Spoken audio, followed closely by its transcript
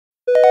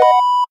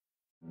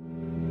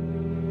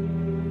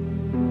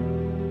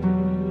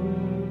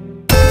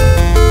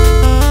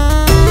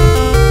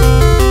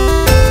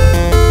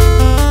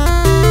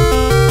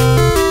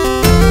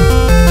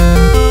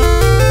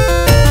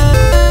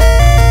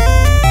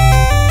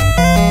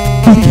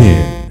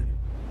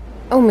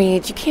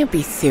Omid, you can't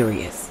be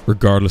serious.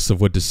 Regardless of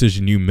what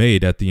decision you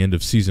made at the end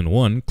of Season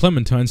 1,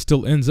 Clementine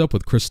still ends up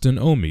with Krista and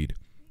Omid.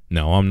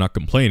 Now, I'm not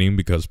complaining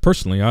because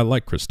personally I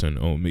like Krista and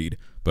Omid,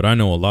 but I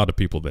know a lot of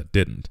people that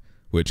didn't,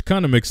 which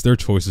kind of makes their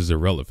choices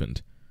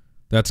irrelevant.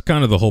 That's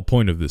kind of the whole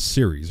point of this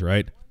series,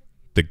 right?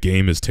 The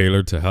game is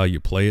tailored to how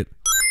you play it.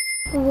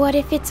 What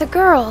if it's a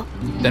girl?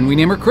 Then we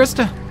name her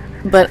Krista.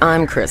 But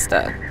I'm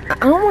Krista. I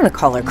don't want to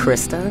call her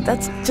Krista.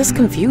 That's just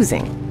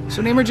confusing.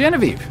 So name her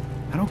Genevieve.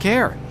 I don't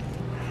care.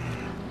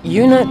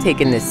 You're not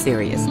taking this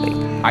seriously.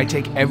 I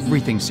take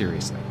everything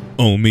seriously.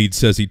 Omid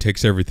says he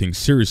takes everything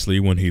seriously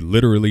when he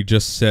literally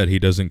just said he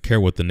doesn't care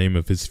what the name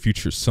of his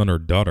future son or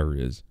daughter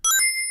is.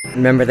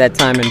 Remember that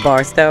time in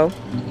Barstow?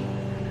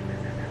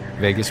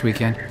 Vegas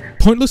weekend?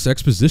 Pointless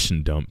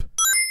exposition dump.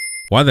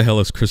 Why the hell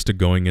is Krista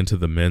going into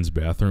the men's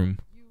bathroom?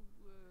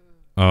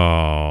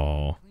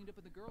 Oh.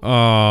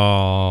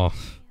 Oh.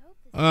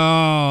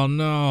 Oh,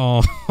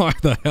 no. Why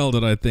the hell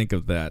did I think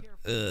of that?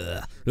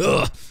 Ugh.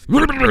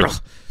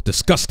 Ugh.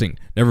 Disgusting.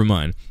 Never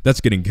mind.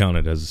 That's getting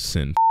counted as a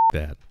sin. F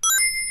that.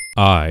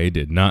 I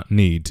did not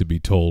need to be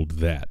told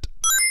that.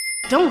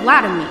 Don't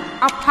lie to me.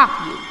 I'll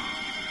pop you.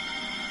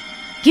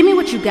 Give me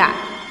what you got.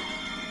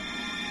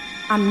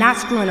 I'm not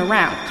screwing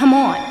around. Come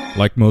on.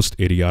 Like most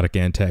idiotic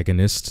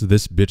antagonists,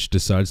 this bitch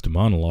decides to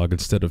monologue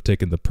instead of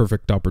taking the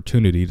perfect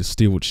opportunity to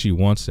steal what she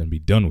wants and be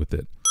done with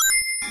it.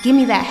 Give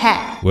me that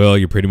hat. Well,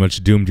 you pretty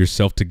much doomed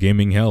yourself to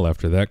gaming hell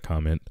after that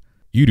comment.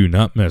 You do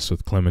not mess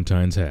with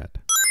Clementine's hat.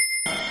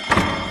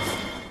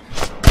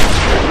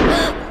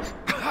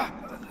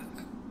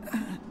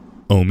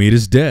 Omid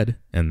is dead,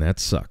 and that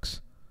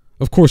sucks.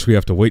 Of course, we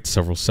have to wait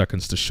several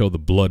seconds to show the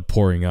blood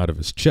pouring out of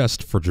his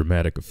chest for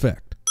dramatic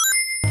effect.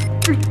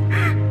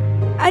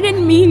 I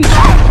didn't mean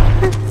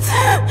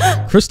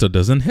that. Krista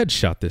doesn't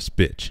headshot this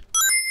bitch.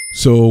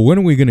 So when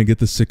are we gonna get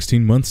the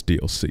 16 months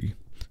DLC?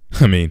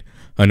 I mean,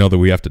 I know that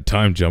we have to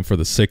time jump for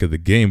the sake of the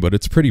game, but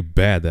it's pretty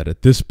bad that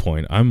at this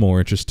point I'm more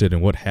interested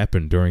in what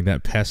happened during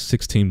that past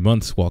 16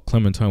 months while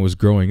Clementine was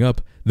growing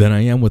up than I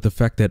am with the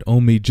fact that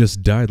Omid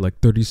just died like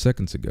 30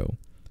 seconds ago.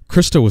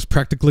 Krista was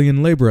practically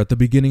in labor at the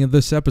beginning of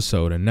this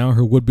episode, and now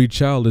her would-be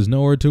child is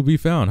nowhere to be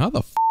found. How the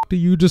f*** do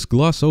you just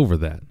gloss over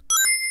that?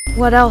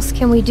 What else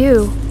can we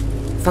do?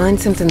 Find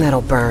something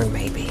that'll burn,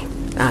 maybe.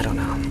 I don't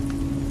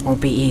know.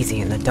 Won't be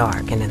easy in the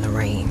dark and in the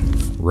rain.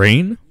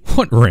 Rain?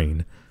 What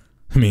rain?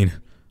 I mean,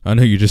 I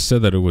know you just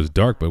said that it was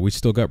dark, but we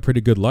still got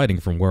pretty good lighting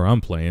from where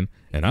I'm playing,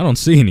 and I don't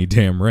see any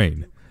damn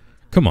rain.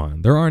 Come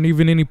on, there aren't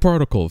even any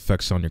particle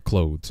effects on your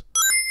clothes.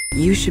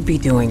 You should be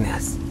doing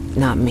this,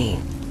 not me.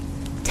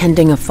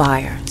 Tending a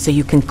fire so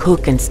you can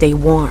cook and stay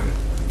warm.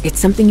 It's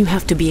something you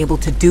have to be able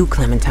to do,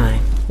 Clementine.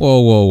 Whoa,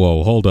 whoa,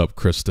 whoa, hold up,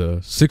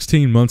 Krista.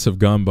 16 months have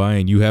gone by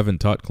and you haven't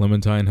taught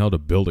Clementine how to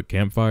build a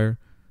campfire?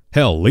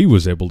 Hell, Lee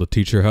was able to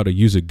teach her how to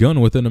use a gun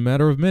within a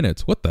matter of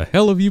minutes. What the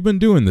hell have you been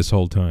doing this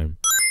whole time?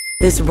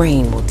 This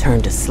rain will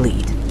turn to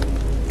sleet,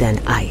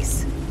 then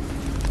ice,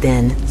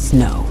 then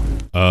snow.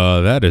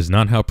 That is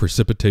not how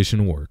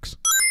precipitation works.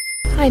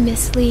 Hi,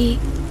 Miss Lee.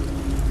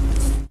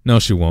 No,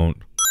 she won't.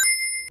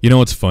 You know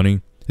what's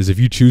funny? Is if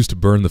you choose to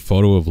burn the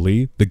photo of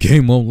Lee, the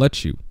game won't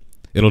let you.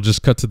 It'll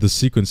just cut to the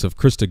sequence of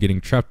Krista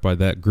getting trapped by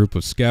that group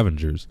of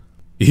scavengers.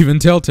 Even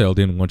Telltale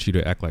didn't want you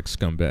to act like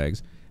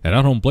scumbags, and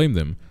I don't blame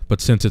them,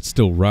 but since it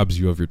still robs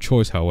you of your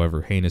choice,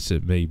 however heinous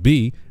it may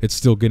be, it's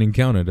still getting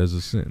counted as a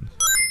sin.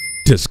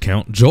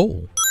 Discount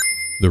Joel.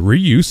 The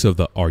reuse of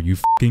the "Are you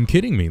f***ing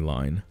kidding me"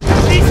 line.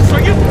 Jesus, are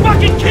you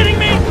fucking kidding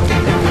me?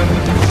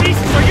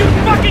 Jesus, are you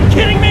fucking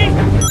kidding me?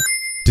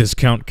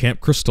 Discount Camp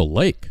Crystal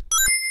Lake.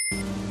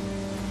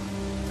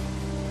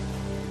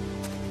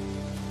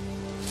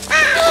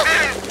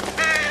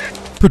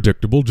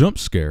 Predictable jump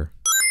scare.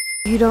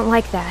 You don't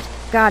like that.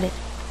 Got it.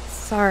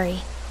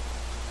 Sorry.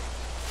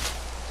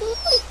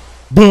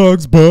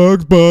 Bugs,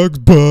 bugs, bugs,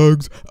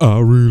 bugs. I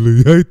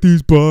really hate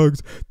these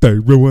bugs. They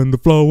ruin the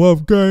flow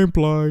of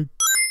gameplay.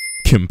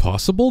 Kim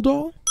Possible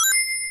doll?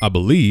 I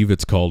believe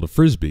it's called a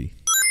frisbee.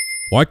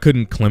 Why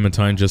couldn't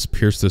Clementine just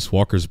pierce this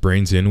walker's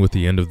brains in with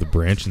the end of the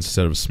branch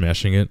instead of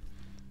smashing it?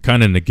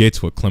 Kinda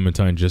negates what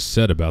Clementine just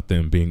said about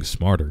them being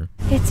smarter.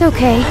 It's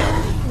okay.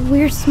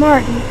 We're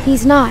smart and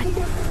he's not.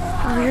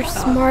 We're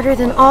smarter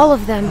than all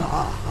of them.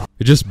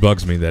 It just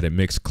bugs me that it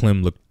makes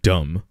Clem look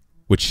dumb,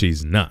 which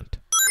she's not.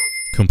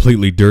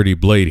 Completely dirty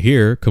blade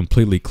here,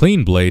 completely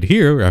clean blade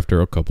here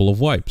after a couple of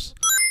wipes.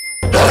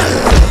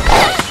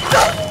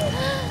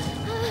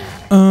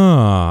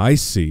 Ah, I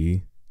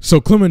see.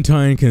 So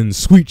Clementine can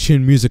sweet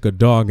chin music a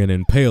dog and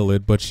impale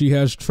it, but she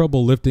has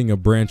trouble lifting a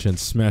branch and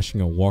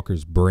smashing a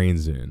walker's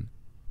brains in.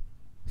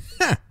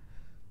 Ha!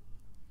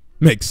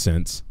 Makes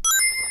sense.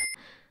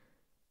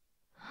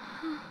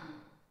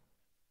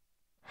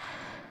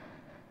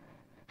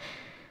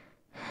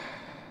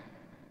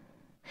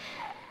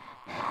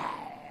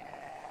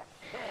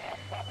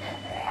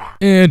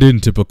 And in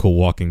typical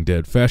Walking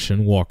Dead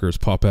fashion, walkers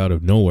pop out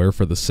of nowhere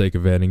for the sake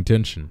of adding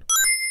tension.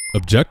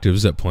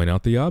 Objectives that point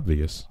out the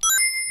obvious.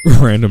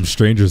 Random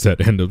strangers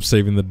that end up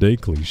saving the day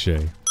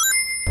cliche.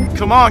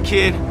 Come on,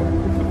 kid.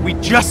 We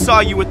just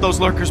saw you with those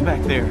lurkers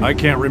back there. I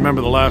can't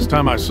remember the last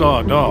time I saw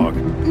a dog.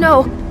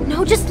 No,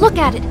 just look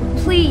at it,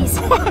 please.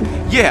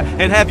 Yeah,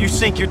 and have you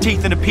sink your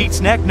teeth into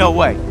Pete's neck? No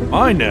way.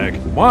 My neck?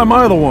 Why am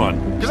I the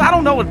one? Because I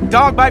don't know a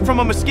dog bite from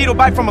a mosquito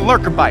bite from a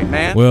lurker bite,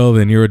 man. Well,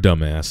 then you're a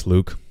dumbass,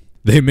 Luke.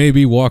 They may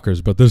be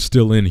walkers, but they're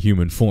still in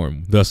human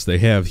form, thus they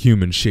have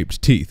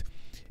human-shaped teeth.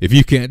 If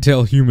you can't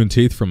tell human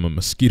teeth from a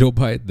mosquito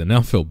bite, then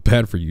I'll feel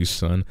bad for you,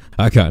 son.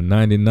 I got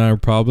 99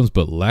 problems,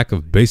 but lack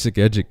of basic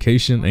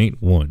education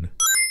ain't one.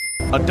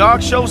 A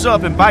dog shows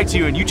up and bites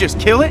you and you just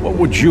kill it? What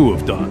would you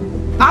have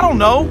done? I don't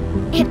know.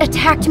 It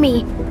attacked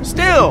me.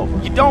 Still,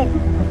 you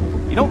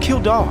don't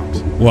kill dogs.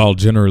 While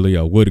generally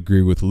I would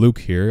agree with Luke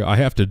here, I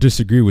have to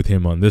disagree with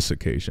him on this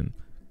occasion.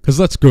 Cause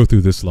let's go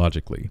through this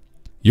logically.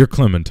 You're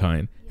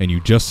Clementine, and you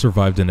just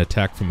survived an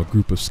attack from a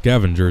group of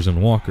scavengers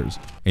and walkers,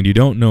 and you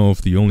don't know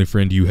if the only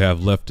friend you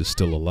have left is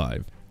still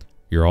alive.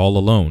 You're all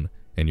alone,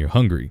 and you're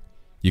hungry.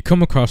 You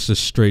come across this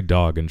stray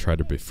dog and try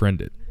to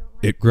befriend it.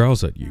 It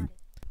growls at you.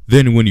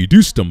 Then when you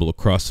do stumble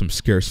across some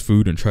scarce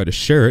food and try to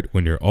share it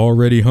when you're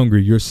already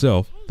hungry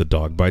yourself, the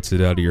dog bites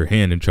it out of your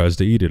hand and tries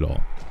to eat it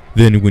all.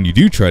 Then when you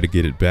do try to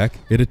get it back,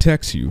 it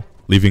attacks you,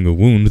 leaving a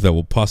wound that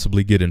will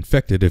possibly get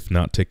infected if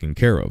not taken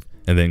care of,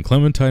 and then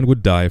Clementine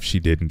would die if she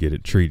didn't get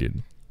it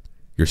treated.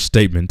 Your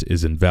statement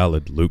is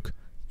invalid, Luke.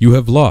 You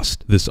have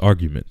lost this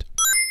argument.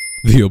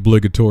 The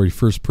obligatory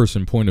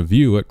first-person point of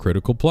view at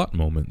critical plot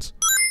moments.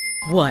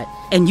 What?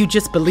 And you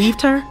just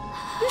believed her?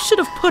 You should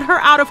have put her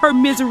out of her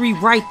misery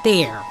right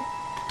there.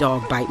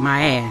 Dog bite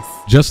my ass.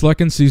 Just like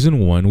in Season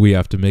 1, we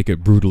have to make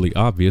it brutally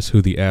obvious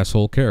who the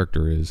asshole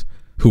character is,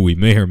 who we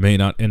may or may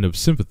not end up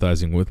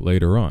sympathizing with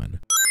later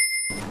on.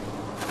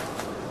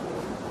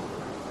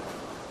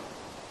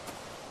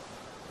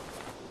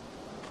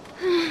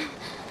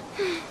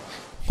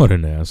 What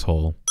an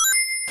asshole.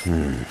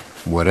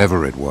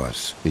 Whatever it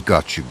was, it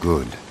got you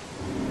good.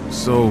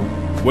 So,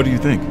 what do you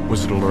think?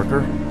 Was it a lurker?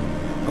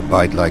 A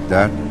bite like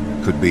that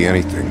could be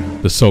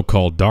anything. The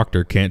so-called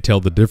doctor can't tell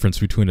the difference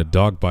between a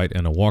dog bite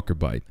and a walker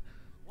bite.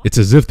 It's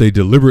as if they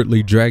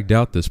deliberately dragged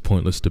out this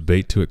pointless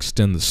debate to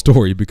extend the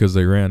story because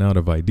they ran out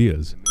of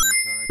ideas.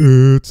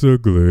 It's a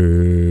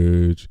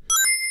glitch.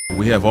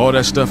 We have all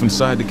that stuff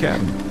inside the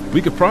cabin.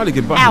 We could probably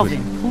get by with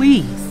Alvin,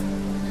 please.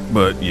 it.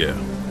 But yeah,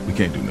 we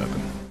can't do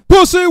nothing.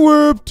 Pussy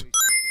whipped!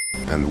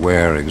 And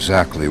where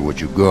exactly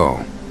would you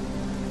go?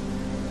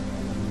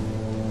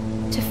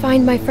 To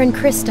find my friend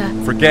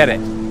Krista. Forget it.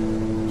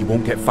 You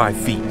won't get 5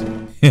 feet.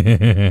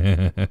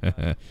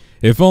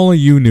 If only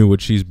you knew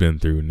what she's been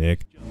through,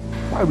 Nick.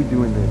 Why are we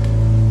doing this?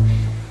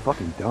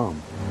 Fucking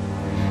dumb.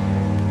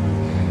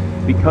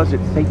 Because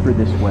it's safer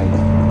this way,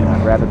 and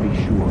I'd rather be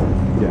sure.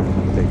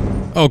 Yeah, it's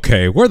safer.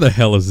 Okay, where the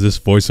hell is this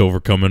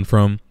voiceover coming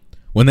from?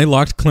 When they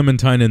locked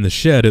Clementine in the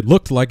shed, it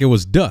looked like it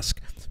was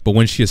dusk, but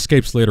when she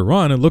escapes later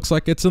on, it looks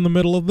like it's in the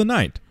middle of the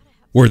night.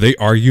 Were they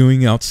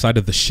arguing outside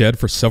of the shed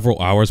for several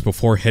hours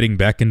before heading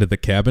back into the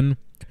cabin?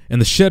 And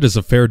the shed is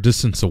a fair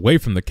distance away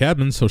from the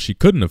cabin, so she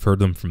couldn't have heard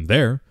them from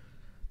there.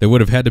 They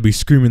would have had to be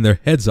screaming their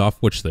heads off,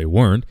 which they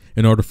weren't,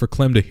 in order for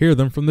Clem to hear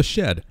them from the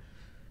shed.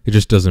 It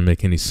just doesn't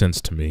make any sense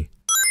to me.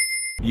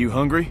 You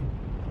hungry?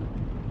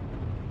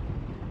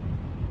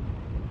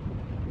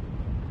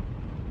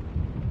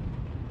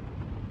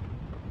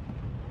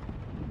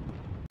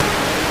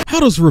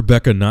 How does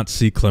Rebecca not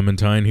see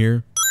Clementine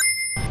here?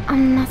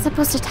 I'm not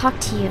supposed to talk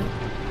to you.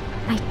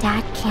 My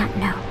dad can't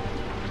know.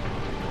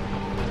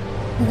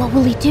 What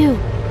will he do?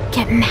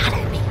 Get mad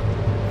at me.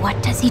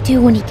 What does he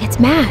do when he gets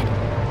mad?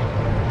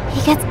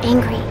 He gets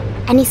angry,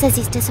 and he says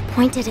he's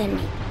disappointed in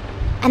me.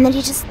 And that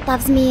he just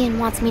loves me and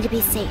wants me to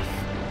be safe.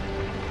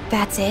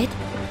 That's it?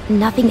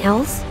 Nothing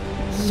else?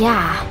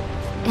 Yeah,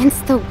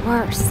 it's the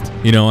worst.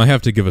 You know, I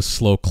have to give a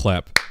slow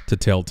clap to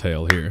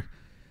Telltale here.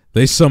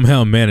 They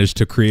somehow managed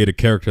to create a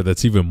character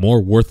that's even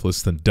more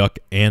worthless than Duck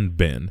and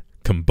Ben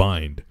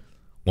combined.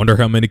 Wonder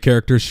how many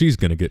characters she's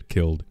gonna get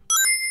killed.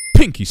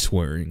 Pinky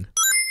swearing.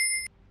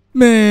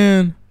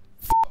 Man,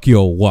 f***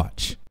 your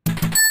watch.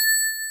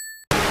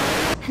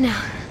 No,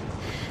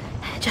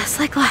 just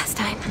like last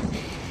time.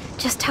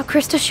 Just how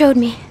Krista showed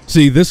me.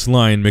 See, this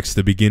line makes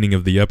the beginning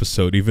of the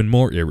episode even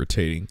more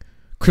irritating.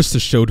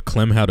 Krista showed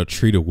Clem how to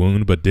treat a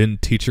wound, but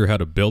didn't teach her how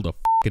to build a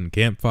f***ing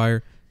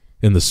campfire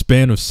in the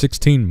span of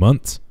 16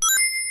 months.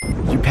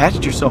 You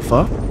patched yourself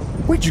up?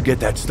 Where'd you get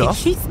that Did stuff?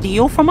 she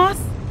steal from us?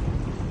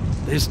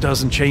 This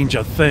doesn't change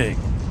a thing.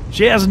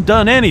 She hasn't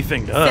done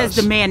anything to us. Says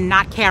the man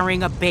not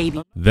carrying a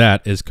baby.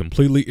 That is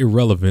completely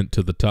irrelevant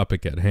to the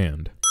topic at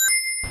hand.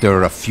 There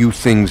are a few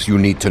things you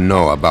need to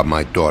know about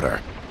my daughter.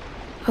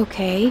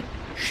 Okay.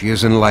 She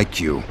isn't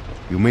like you.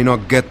 You may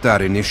not get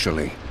that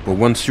initially, but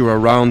once you're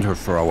around her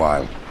for a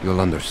while,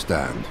 you'll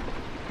understand.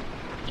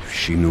 If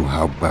she knew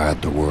how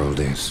bad the world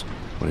is,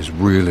 what it's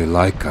really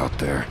like out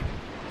there,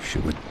 she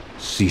would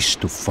cease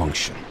to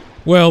function.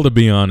 Well, to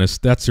be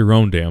honest, that's your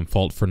own damn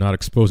fault for not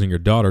exposing your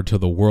daughter to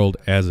the world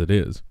as it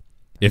is.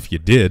 If you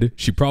did,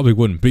 she probably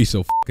wouldn't be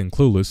so fucking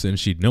clueless and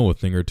she'd know a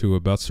thing or two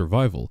about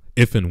survival,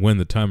 if and when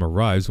the time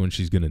arrives when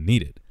she's gonna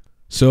need it.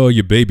 So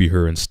you baby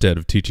her instead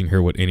of teaching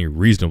her what any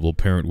reasonable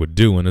parent would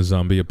do in a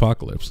zombie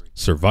apocalypse.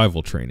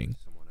 Survival training.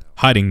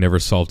 Hiding never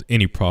solved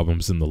any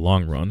problems in the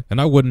long run, and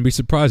I wouldn't be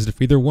surprised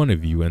if either one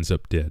of you ends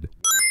up dead.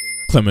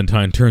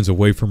 Clementine turns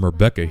away from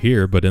Rebecca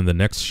here, but in the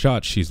next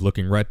shot she's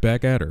looking right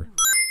back at her.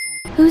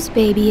 Whose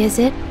baby is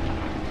it?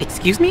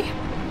 Excuse me?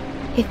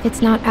 If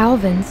it's not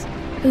Alvin's,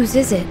 whose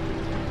is it?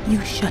 You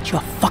shut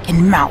your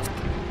fucking mouth.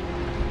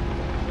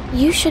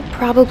 You should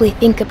probably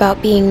think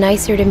about being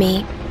nicer to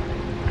me.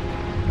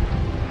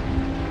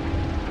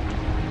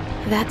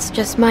 That's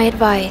just my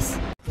advice.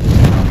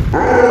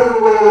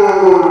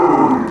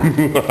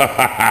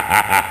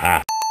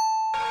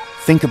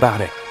 Think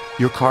about it.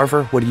 You're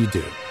Carver, what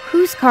do?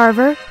 Who's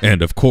Carver?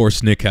 And of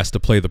course, Nick has to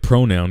play the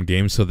pronoun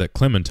game so that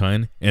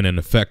Clementine, and in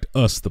effect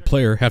us, the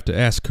player, have to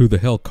ask who the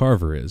hell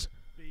Carver is.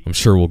 I'm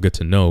sure we'll get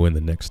to know in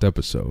the next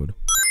episode.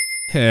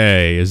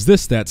 Hey, is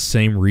this that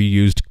same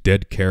reused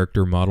dead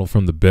character model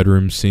from the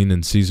bedroom scene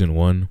in Season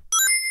 1?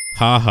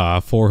 Haha,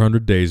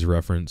 400 Days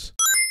reference.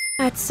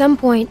 At some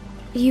point,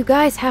 you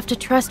guys have to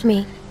trust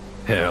me.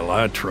 Hell,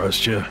 I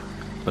trust you.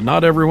 But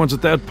not everyone's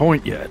at that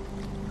point yet.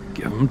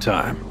 Give them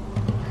time.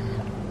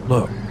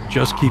 Look,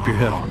 just keep your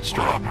head on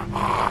straight.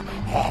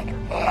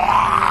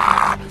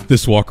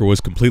 This walker was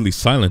completely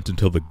silent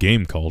until the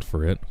game called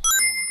for it.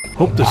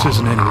 Hope this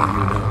isn't anyone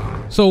you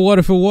know. So what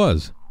if it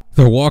was?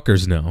 They're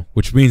walkers now,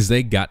 which means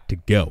they got to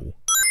go.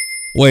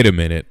 Wait a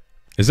minute.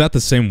 Is that the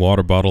same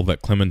water bottle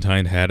that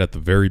Clementine had at the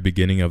very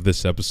beginning of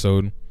this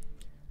episode?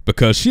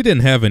 Because she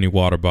didn't have any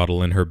water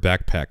bottle in her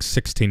backpack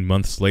 16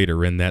 months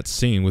later in that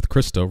scene with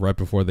Krista right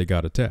before they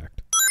got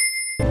attacked.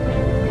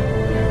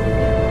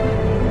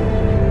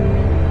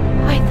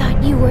 I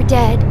thought you were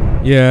dead.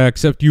 Yeah,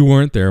 except you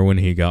weren't there when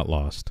he got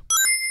lost.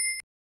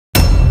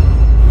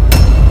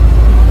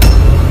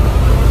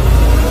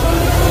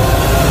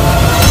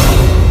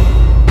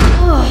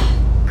 Oh,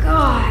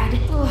 God.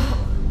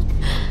 Oh,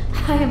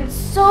 I am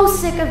so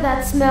sick of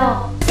that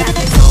smell. Grab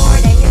your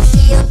sword and your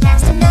shield,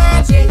 cast a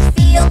magic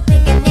field,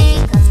 pick a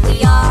name, 'cause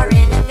we are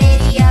in a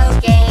video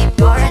game.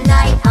 You're a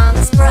knight, I'm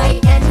a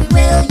sprite, and we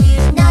will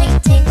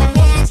unite. Take my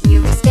hand,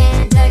 here we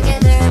stand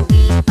together,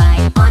 we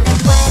fight. On a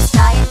quest,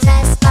 I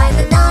attest, by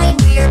the 9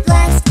 we are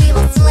blessed. We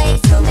will slay,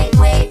 so make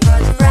way for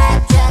the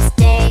frag, just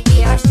stay.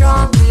 We are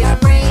strong, we are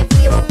brave,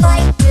 we will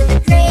fight to the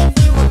grave.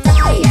 We will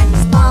die and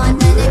spawn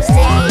the next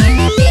day in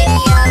a video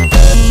game.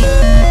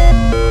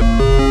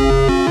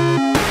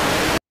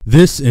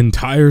 This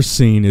entire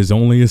scene is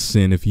only a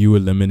sin if you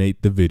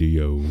eliminate the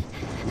video.